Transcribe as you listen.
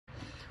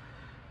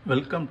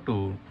Welcome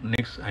to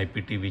Next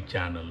IPTV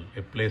channel,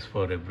 a place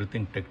for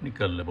everything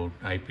technical about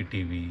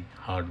IPTV,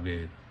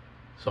 hardware,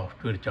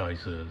 software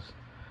choices,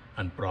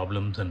 and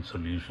problems and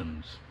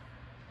solutions.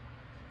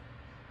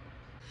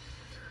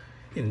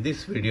 In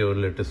this video,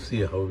 let us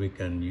see how we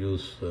can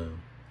use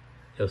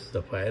just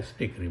the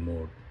Firestick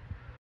remote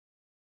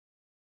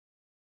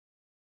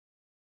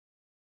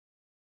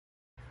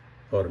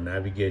for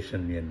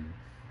navigation in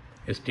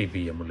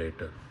STB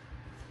Emulator.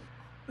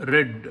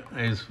 Red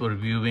is for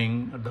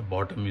viewing. At the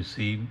bottom you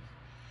see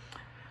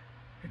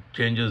it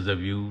changes the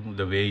view,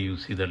 the way you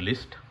see the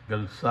list.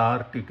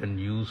 Sort you can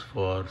use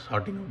for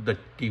sorting out the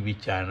TV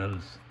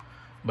channels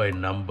by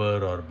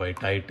number or by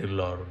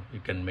title, or you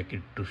can make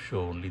it to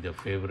show only the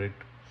favorite.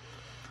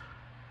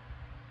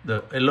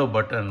 The yellow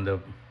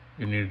button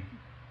you need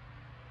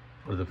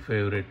for the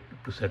favorite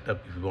to set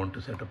up. If you want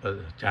to set up a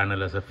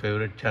channel as a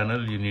favorite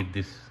channel, you need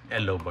this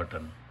yellow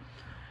button.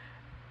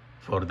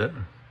 For the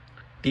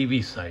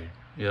TV side,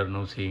 we are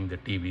now seeing the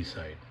TV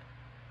side.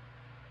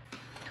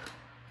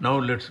 Now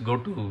let's go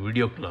to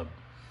Video Club.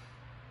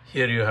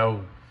 Here you have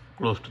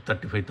close to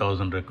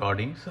 35,000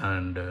 recordings,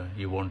 and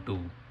you want to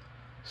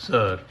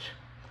search.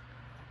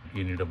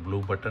 You need a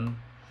blue button.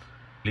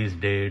 Release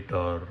date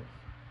or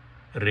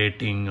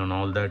rating and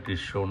all that is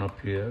shown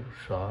up here,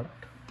 short.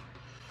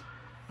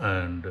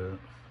 And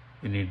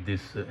you need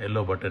this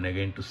yellow button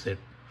again to set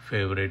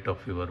favorite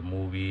of your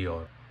movie.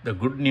 Or the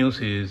good news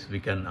is we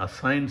can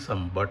assign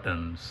some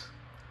buttons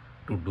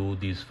to do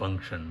these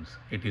functions.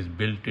 It is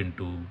built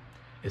into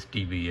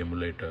STB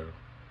Emulator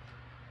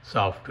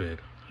software.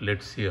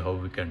 Let's see how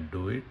we can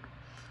do it.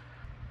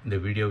 In the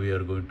video we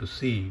are going to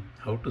see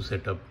how to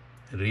set up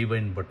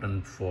rewind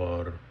button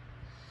for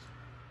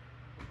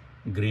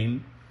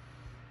green,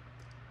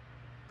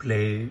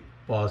 play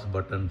pause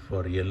button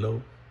for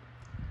yellow,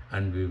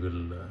 and we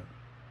will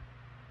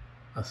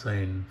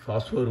assign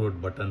fast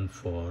forward button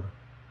for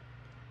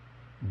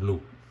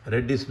blue.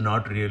 Red is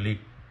not really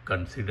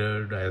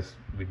considered, as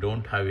we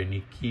don't have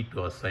any key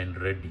to assign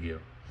red here,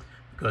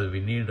 because we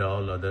need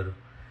all other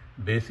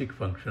basic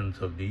functions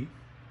of the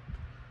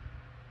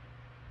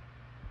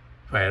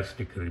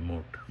Firestick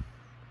remote.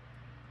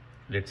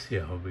 Let's see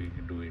how we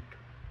do it.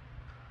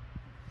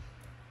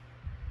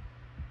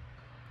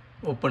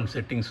 Open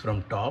settings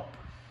from top.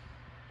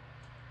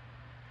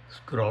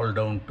 Scroll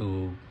down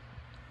to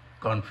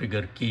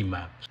configure key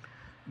maps.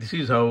 This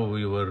is how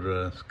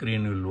your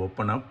screen will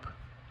open up.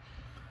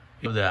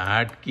 You have the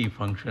add key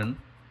function,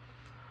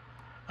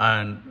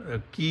 and a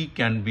key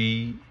can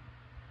be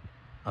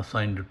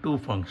assigned to two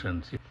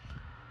functions.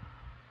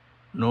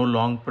 No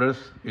long press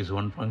is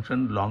one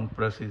function, long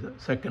press is a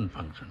second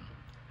function.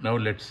 Now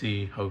let's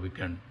see how we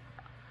can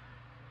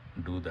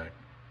do that.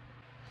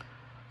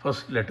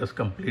 First, let us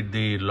complete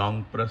the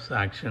long press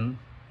action.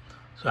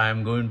 So I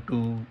am going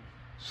to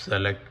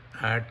select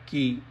add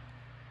key.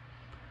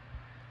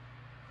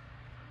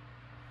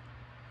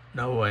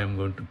 Now I am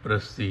going to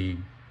press the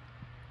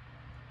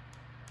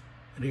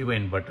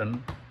rewind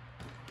button.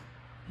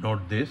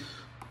 Note this,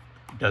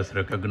 it has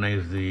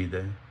recognized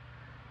the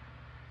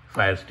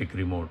Firestick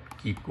remote,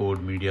 key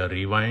code media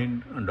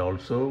rewind, and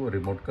also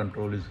remote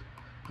control is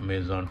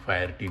Amazon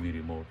FireTV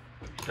remote.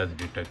 It has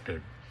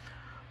detected.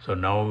 So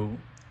now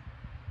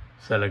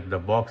select the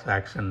box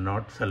action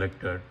not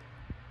selected.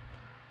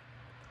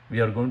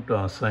 We are going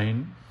to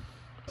assign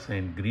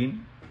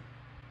green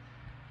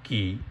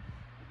key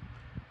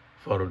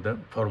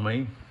for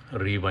my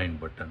rewind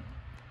button,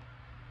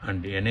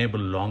 and enable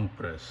long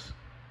press,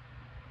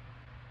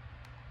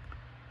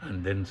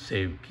 and then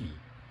save key.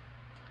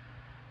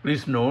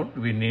 Please note,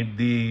 we need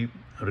the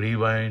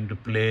rewind,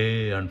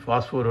 play, and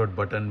fast forward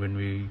button when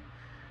we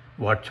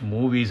watch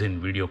movies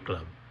in Video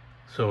Club.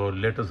 So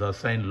let us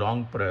assign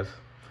long press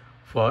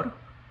for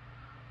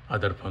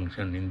other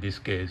function, in this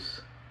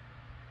case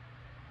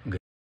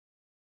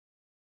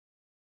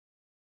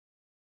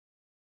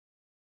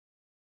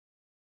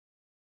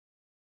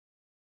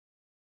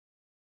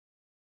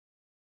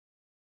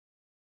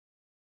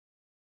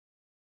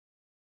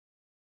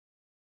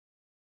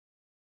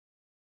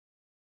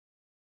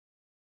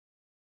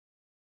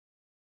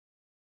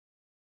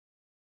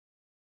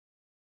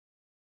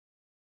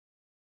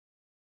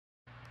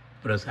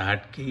press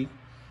add key.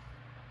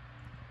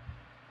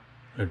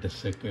 Let us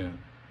second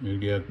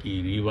media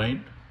key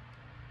rewind.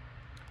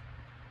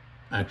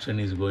 Action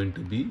is going to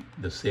be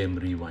the same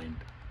rewind.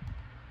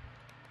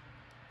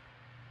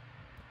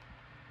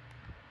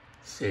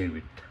 Save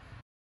it.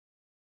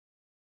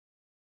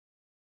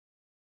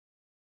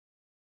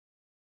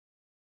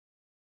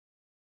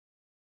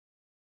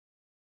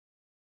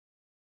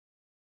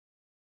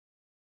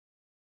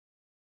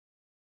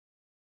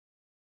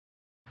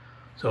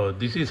 So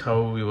this is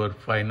how your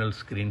final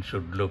screen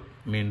should look.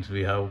 Means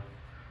we have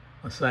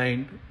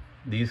assigned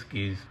these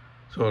keys.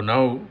 So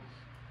now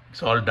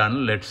it's all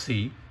done. Let's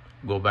see.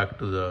 Go back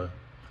to the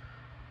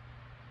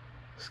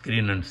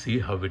screen and see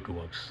how it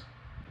works.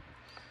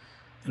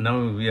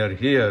 Now we are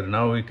here.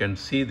 Now we can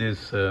see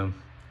this. I'm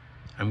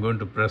going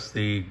to press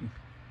the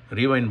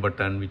rewind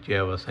button, which I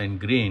have assigned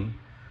green.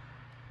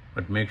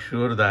 but make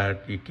sure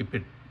that you keep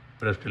it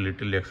pressed a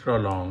little extra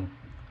long.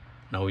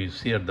 Now you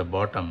see at the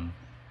bottom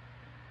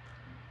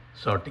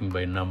sorting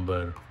by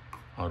number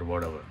or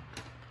whatever.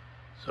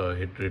 So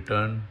hit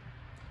return.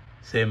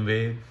 Same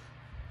way,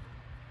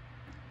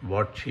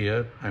 watch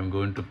here. I'm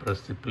going to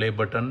press the play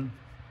button.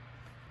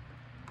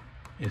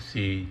 You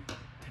see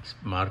it's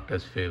marked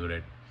as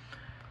favorite.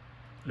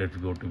 Let's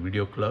go to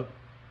video club.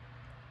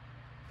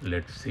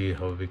 Let's see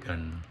how we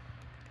can,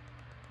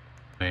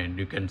 and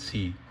you can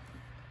see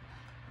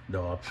the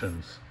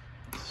options.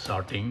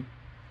 Sorting,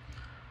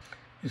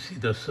 you see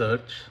the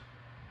search,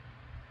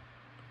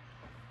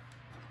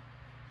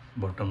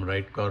 bottom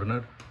right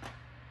corner,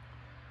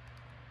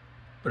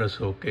 press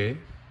OK.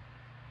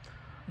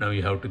 Now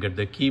you have to get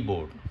the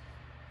keyboard.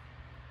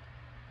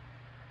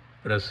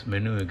 Press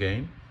menu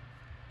again.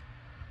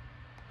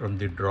 From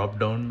the drop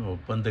down,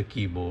 open the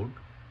keyboard.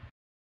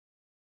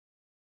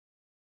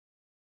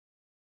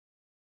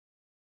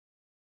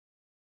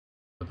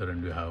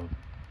 And you have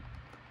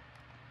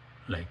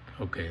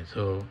okay,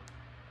 so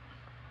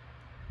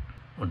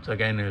once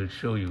again I will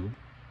show you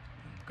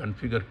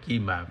configure key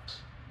maps.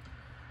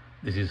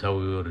 This is how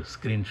your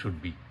screen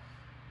should be.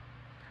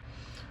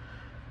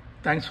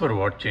 Thanks for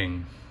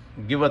watching.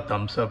 Give a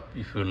thumbs up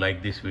if you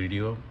like this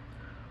video.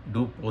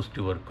 Do post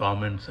your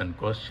comments and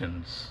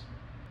questions.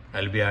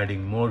 I'll be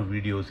adding more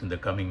videos in the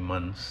coming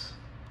months,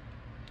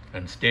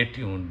 and stay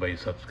tuned by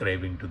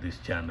subscribing to this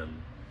channel.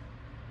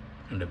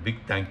 And a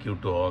big thank you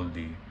to all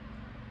the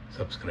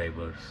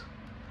subscribers.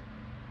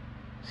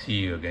 See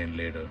you again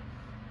later.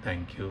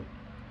 Thank you.